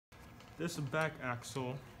this back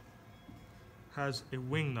axle has a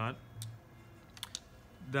wing nut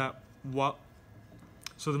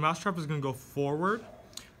so the mousetrap is going to go forward,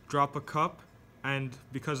 drop a cup, and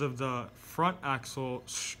because of the front axle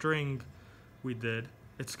string we did,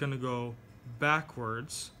 it's going to go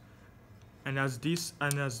backwards. And as this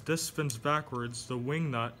spins backwards, the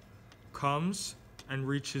wing nut comes and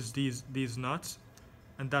reaches these nuts,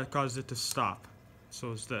 and that causes it to stop.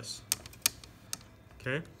 So it's this.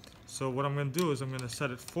 Okay? So what I'm going to do is I'm going to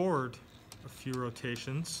set it forward a few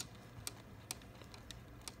rotations.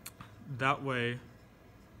 That way,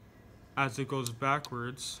 as it goes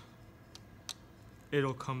backwards,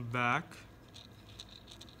 it'll come back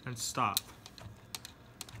and stop.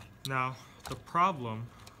 Now, the problem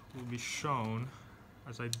will be shown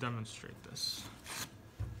as I demonstrate this.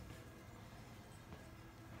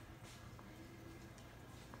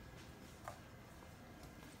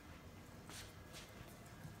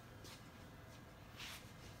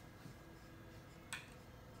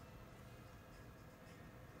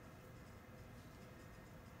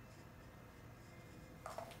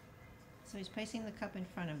 So he's placing the cup in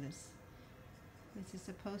front of this. This is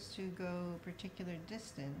supposed to go a particular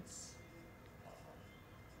distance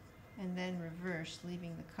and then reverse,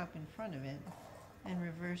 leaving the cup in front of it, and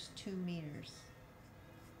reverse 2 meters.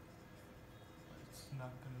 It's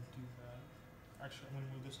not going to do that. Actually, I'm going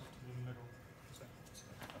to move this up to the middle. Is that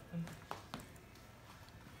happen?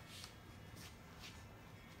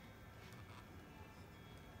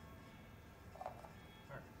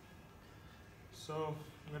 Alright. So,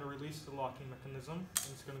 I'm going to release the locking mechanism, and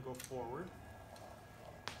it's going to go forward.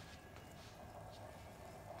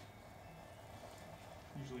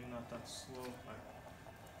 Usually not that slow, but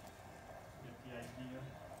you get the idea.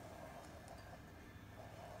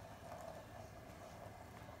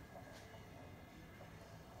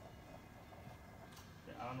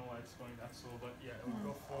 Yeah, I don't know why it's going that slow, but yeah, it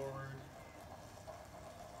will go forward.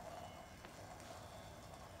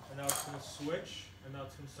 And now it's going to switch, and now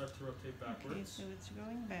it's going to start to rotate backwards. Okay, so it's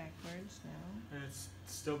going backwards now. And it's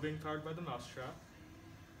still being powered by the mousetrap.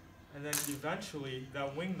 And then eventually,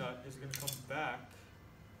 that wing nut is going to come back.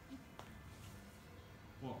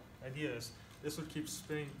 Well, the idea is this would keep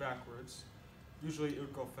spinning backwards. Usually it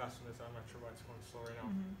would go faster than this. I'm not sure why it's going slow right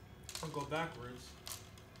now. It'll go backwards,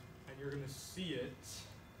 and you're going to see it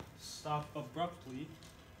stop abruptly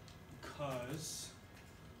because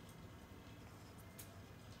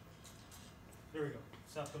there we go.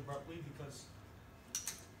 Stopped abruptly because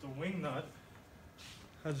the wing nut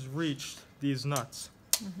has reached these nuts.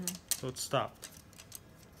 So it stopped.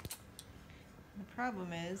 The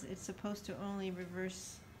problem is it's supposed to only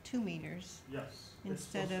reverse 2 meters. Yes.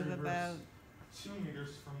 Instead of about 2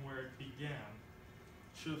 meters from where it began.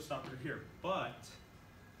 Should have stopped it here. But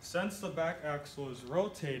since the back axle is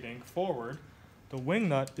rotating forward, the wing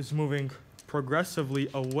nut is moving progressively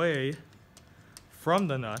away from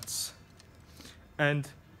the nuts, and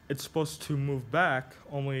it's supposed to move back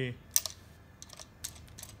only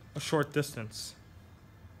a short distance.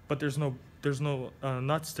 But there's no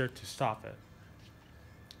nuts there to stop it.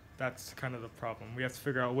 That's kind of the problem. We have to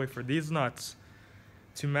figure out a way for these nuts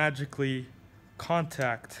to magically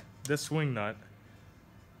contact this wing nut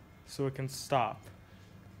so it can stop.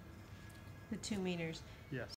 the 2 meters.